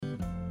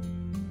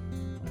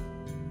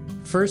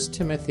1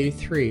 Timothy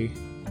 3,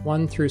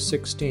 1 through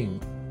 16.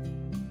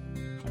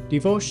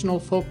 Devotional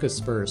focus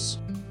verse.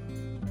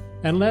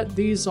 And let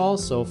these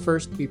also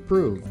first be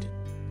proved.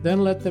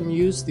 Then let them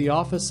use the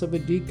office of a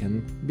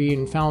deacon,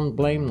 being found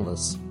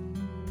blameless.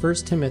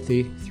 1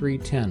 Timothy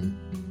 3:10.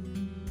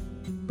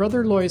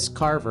 Brother Lois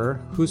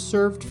Carver, who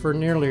served for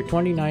nearly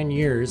 29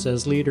 years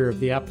as leader of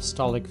the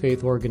Apostolic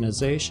Faith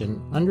Organization,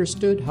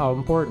 understood how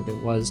important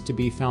it was to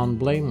be found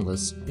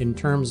blameless in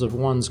terms of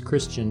one's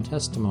Christian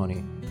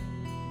testimony.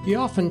 He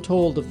often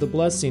told of the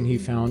blessing he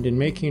found in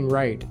making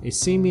right a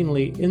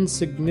seemingly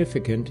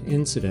insignificant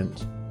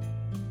incident.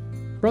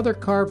 Brother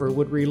Carver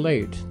would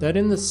relate that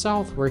in the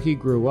South where he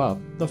grew up,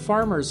 the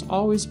farmers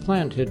always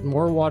planted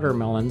more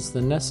watermelons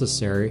than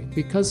necessary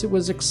because it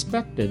was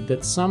expected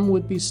that some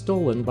would be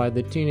stolen by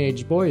the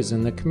teenage boys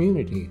in the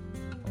community.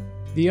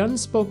 The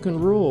unspoken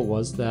rule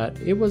was that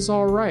it was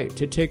all right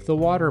to take the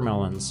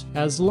watermelons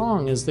as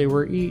long as they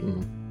were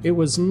eaten. It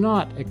was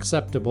not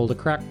acceptable to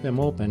crack them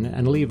open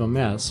and leave a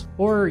mess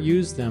or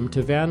use them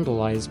to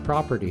vandalize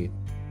property.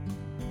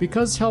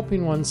 Because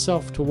helping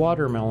oneself to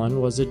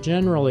watermelon was a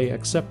generally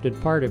accepted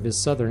part of his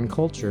Southern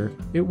culture,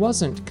 it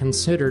wasn't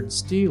considered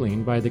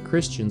stealing by the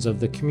Christians of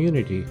the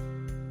community.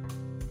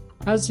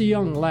 As a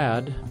young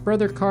lad,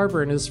 Brother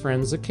Carver and his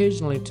friends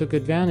occasionally took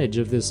advantage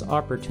of this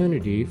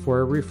opportunity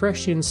for a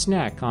refreshing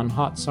snack on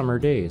hot summer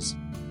days.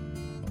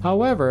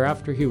 However,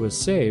 after he was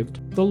saved,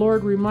 the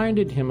Lord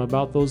reminded him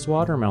about those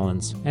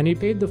watermelons, and he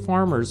paid the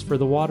farmers for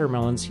the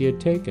watermelons he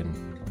had taken.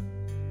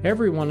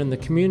 Everyone in the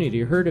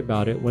community heard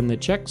about it when the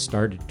checks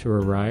started to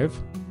arrive.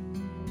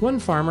 One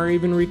farmer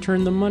even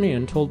returned the money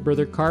and told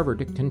Brother Carver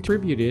to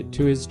contribute it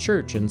to his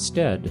church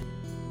instead.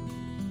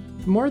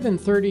 More than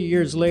 30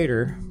 years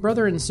later,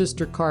 Brother and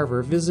Sister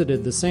Carver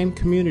visited the same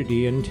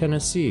community in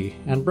Tennessee,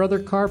 and Brother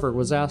Carver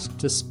was asked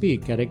to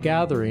speak at a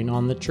gathering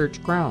on the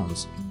church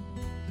grounds.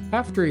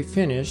 After he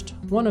finished,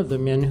 one of the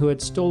men who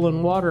had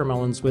stolen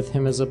watermelons with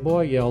him as a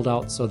boy yelled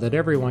out so that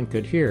everyone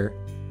could hear,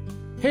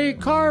 "Hey,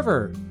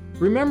 Carver!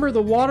 Remember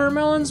the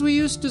watermelons we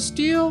used to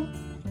steal?"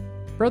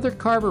 Brother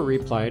Carver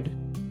replied,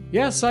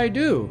 "Yes, I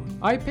do.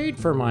 I paid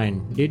for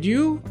mine. Did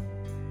you?"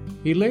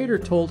 He later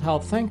told how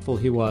thankful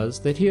he was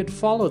that he had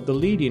followed the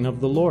leading of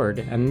the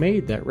Lord and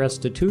made that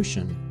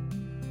restitution.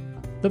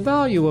 The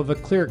value of a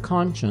clear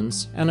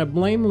conscience and a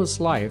blameless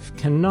life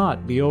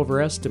cannot be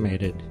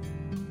overestimated.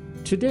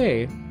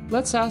 Today,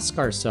 let's ask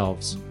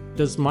ourselves,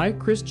 does my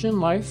Christian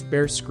life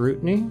bear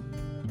scrutiny?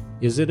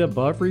 Is it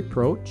above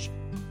reproach?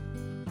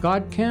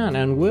 God can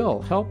and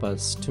will help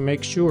us to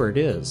make sure it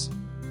is.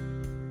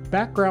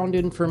 Background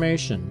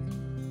information.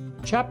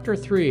 Chapter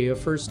 3 of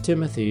 1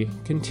 Timothy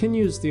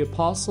continues the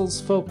Apostles'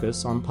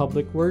 focus on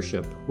public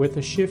worship with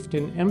a shift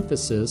in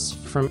emphasis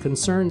from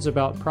concerns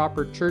about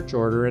proper church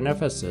order in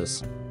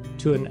Ephesus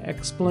to an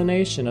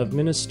explanation of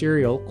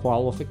ministerial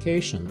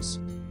qualifications.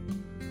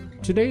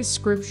 Today's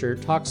scripture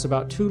talks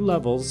about two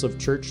levels of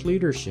church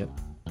leadership.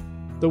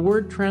 The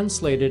word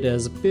translated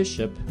as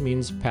bishop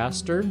means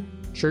pastor,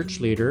 church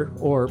leader,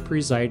 or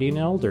presiding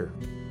elder.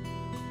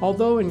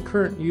 Although in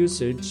current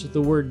usage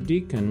the word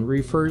deacon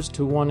refers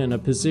to one in a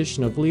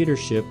position of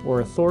leadership or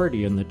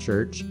authority in the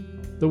church,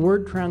 the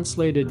word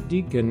translated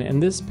deacon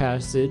in this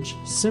passage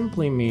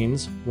simply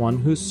means one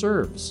who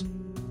serves.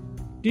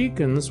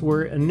 Deacons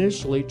were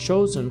initially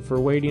chosen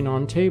for waiting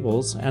on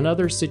tables and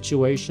other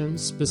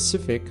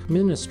situation-specific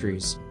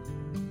ministries.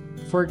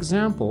 For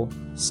example,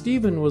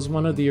 Stephen was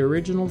one of the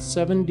original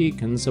 7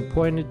 deacons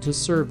appointed to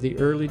serve the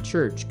early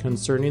church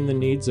concerning the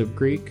needs of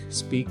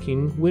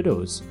Greek-speaking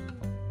widows.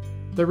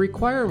 The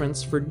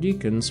requirements for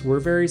deacons were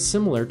very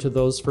similar to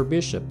those for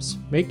bishops,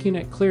 making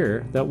it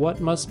clear that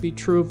what must be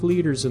true of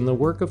leaders in the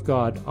work of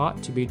God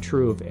ought to be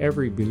true of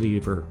every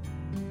believer.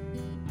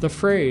 The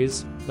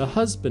phrase, "the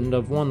husband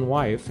of one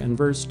wife," in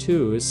verse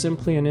 2 is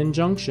simply an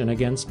injunction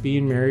against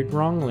being married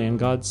wrongly in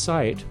God's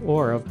sight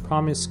or of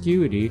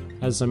promiscuity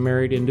as a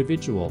married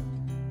individual.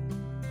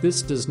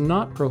 This does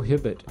not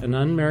prohibit an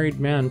unmarried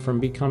man from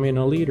becoming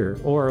a leader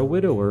or a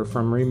widower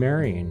from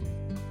remarrying.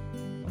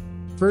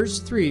 Verse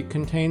 3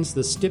 contains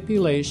the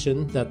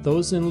stipulation that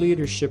those in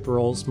leadership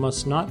roles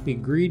must not be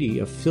greedy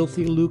of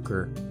filthy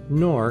lucre,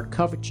 nor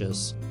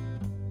covetous.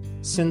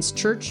 Since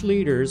church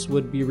leaders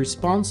would be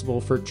responsible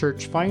for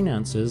church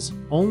finances,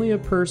 only a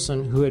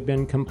person who had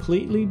been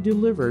completely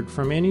delivered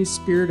from any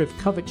spirit of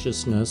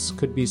covetousness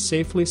could be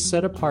safely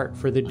set apart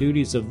for the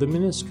duties of the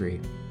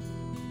ministry.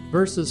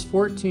 Verses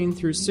 14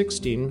 through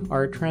 16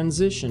 are a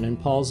transition in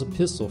Paul's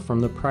epistle from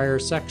the prior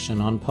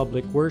section on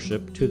public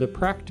worship to the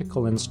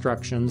practical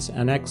instructions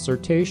and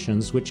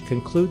exhortations which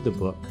conclude the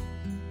book.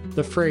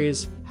 The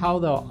phrase, "how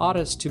thou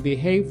oughtest to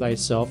behave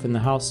thyself in the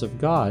house of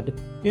God,"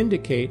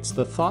 indicates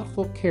the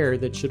thoughtful care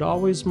that should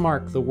always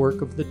mark the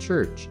work of the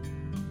church.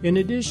 In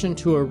addition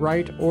to a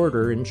right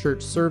order in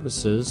church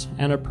services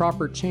and a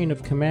proper chain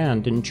of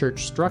command in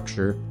church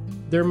structure,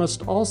 there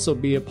must also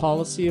be a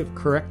policy of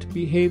correct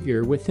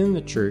behavior within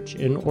the church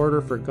in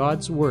order for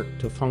God's work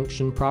to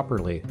function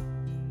properly.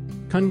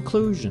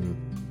 Conclusion.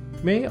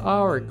 May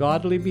our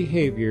godly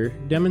behavior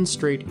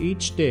demonstrate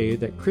each day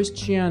that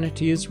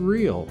Christianity is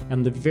real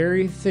and the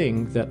very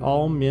thing that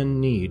all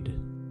men need.